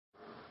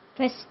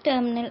First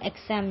Terminal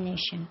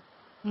Examination,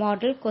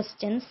 Model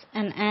Questions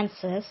and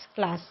Answers,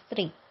 Class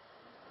 3.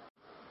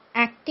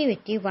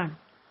 Activity 1.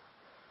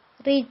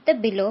 Read the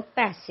below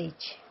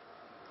passage.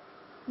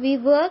 We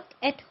work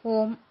at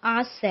home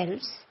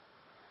ourselves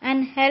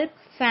and help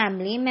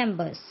family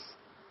members.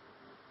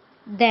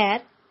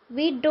 There,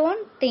 we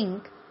don't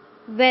think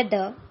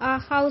whether our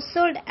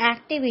household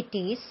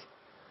activities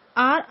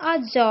are our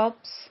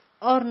jobs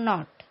or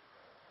not.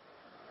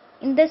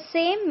 In the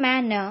same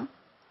manner,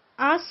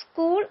 our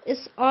school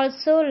is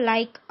also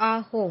like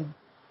our home.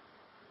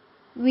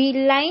 We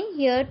line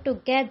here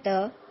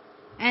together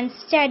and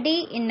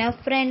study in a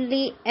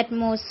friendly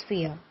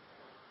atmosphere.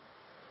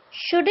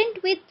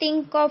 Shouldn't we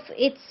think of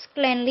its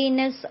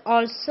cleanliness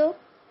also?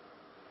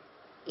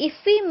 If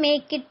we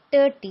make it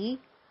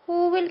dirty,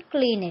 who will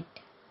clean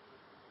it?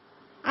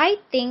 I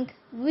think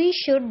we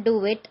should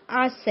do it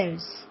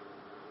ourselves.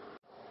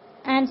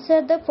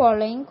 Answer the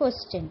following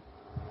question.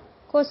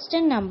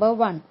 Question number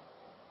 1.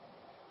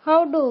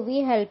 How do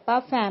we help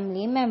our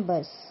family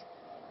members?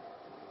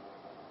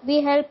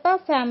 We help our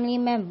family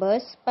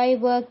members by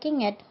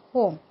working at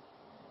home.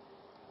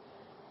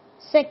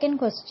 Second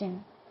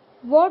question.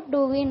 What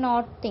do we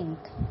not think?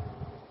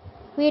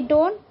 We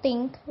don't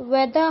think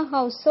whether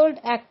household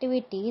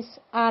activities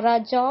are our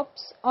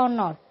jobs or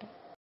not.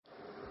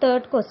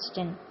 Third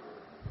question.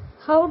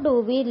 How do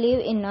we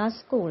live in our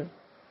school?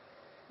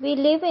 We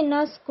live in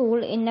our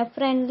school in a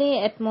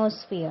friendly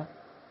atmosphere.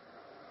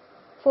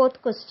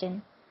 Fourth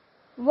question.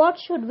 What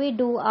should we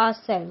do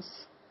ourselves?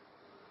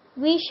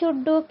 We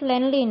should do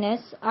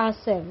cleanliness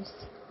ourselves.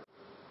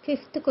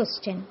 Fifth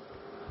question.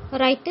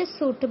 Write a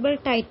suitable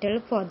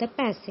title for the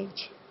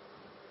passage.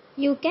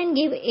 You can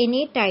give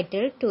any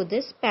title to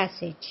this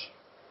passage.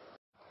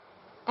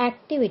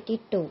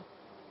 Activity 2.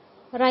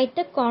 Write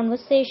a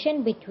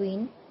conversation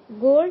between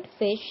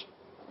Goldfish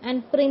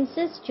and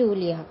Princess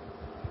Julia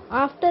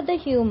after the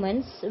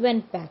humans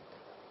went back.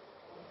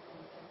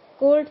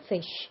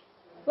 Goldfish.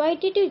 Why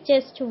did you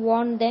just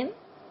warn them?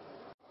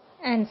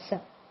 Answer.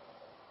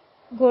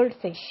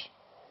 Goldfish.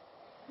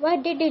 Why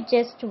did you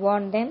just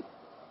warn them?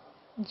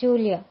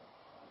 Julia.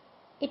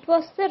 It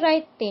was the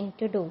right thing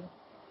to do.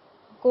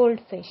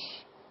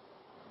 Goldfish.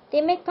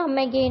 They may come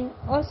again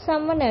or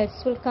someone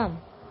else will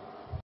come.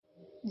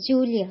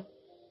 Julia.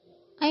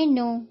 I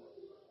know.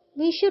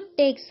 We should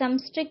take some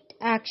strict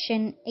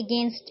action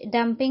against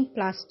dumping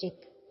plastic.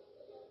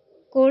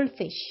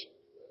 Goldfish.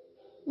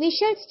 We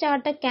shall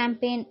start a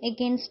campaign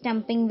against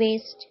dumping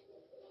waste.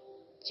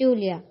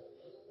 Julia.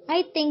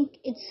 I think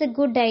it's a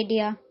good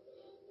idea.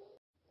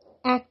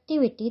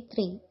 Activity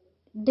 3.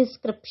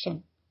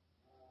 Description.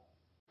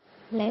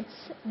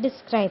 Let's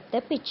describe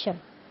the picture.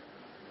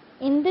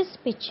 In this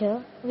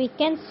picture, we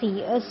can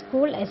see a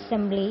school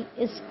assembly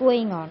is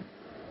going on.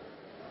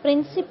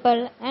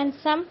 Principal and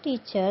some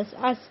teachers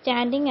are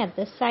standing at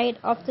the side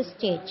of the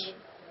stage.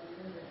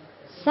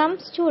 Some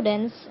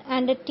students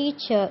and a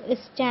teacher is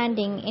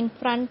standing in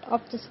front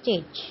of the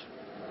stage.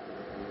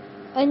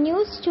 A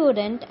new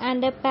student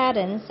and their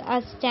parents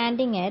are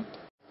standing at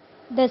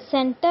the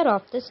center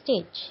of the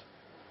stage.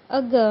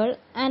 A girl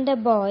and a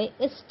boy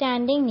is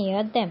standing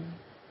near them.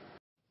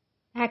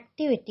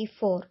 Activity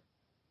 4.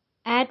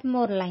 Add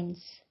more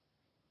lines.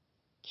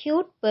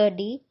 Cute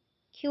birdie,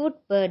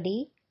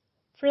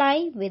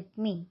 fly with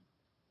me.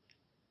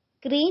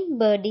 Green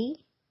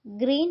birdie,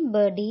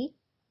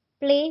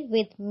 play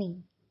with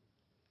me.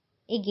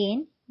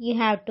 Again, you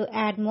have to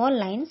add more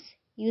lines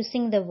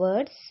using the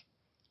words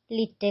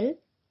little,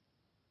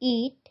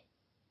 eat,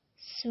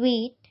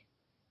 sweet,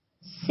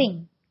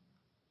 sing.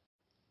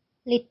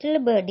 Little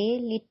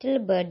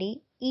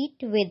birdie, eat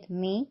with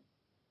me.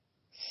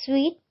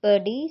 Sweet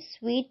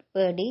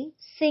birdie,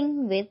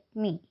 sing with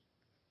me.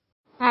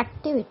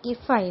 Activity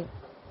 5.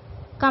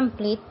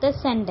 Complete the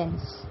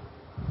sentence.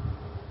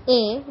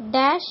 A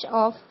dash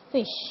of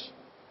fish.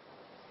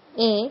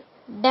 A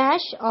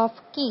dash of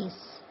keys.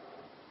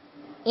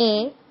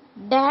 A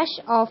dash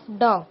of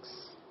dogs.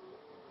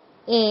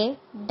 A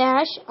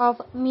dash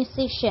of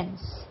musicians.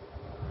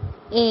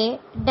 A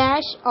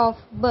dash of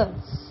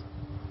birds.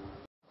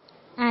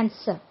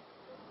 Answer.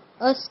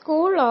 A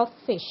school of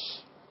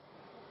fish.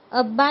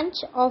 A bunch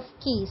of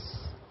keys.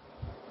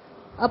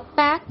 A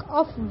pack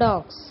of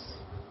dogs.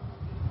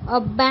 A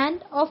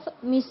band of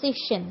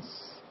musicians.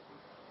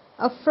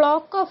 A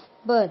flock of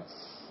birds.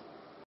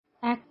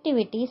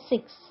 Activity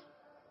 6.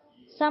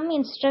 Some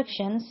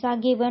instructions are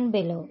given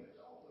below.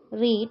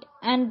 Read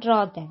and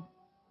draw them.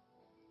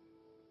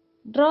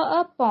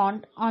 Draw a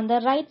pond on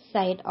the right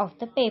side of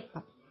the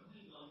paper.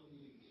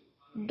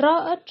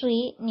 Draw a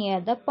tree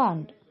near the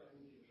pond.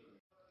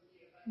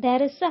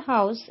 There is a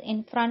house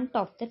in front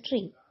of the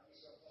tree.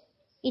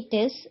 It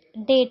is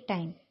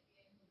daytime.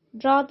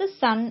 Draw the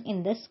sun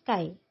in the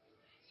sky.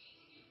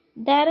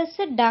 There is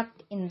a duck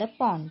in the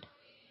pond.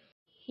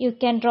 You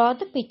can draw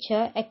the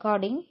picture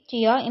according to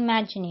your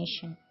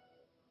imagination.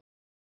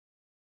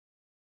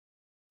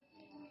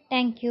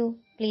 Thank you.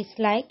 Please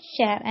like,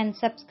 share and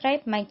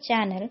subscribe my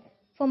channel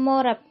for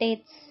more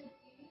updates.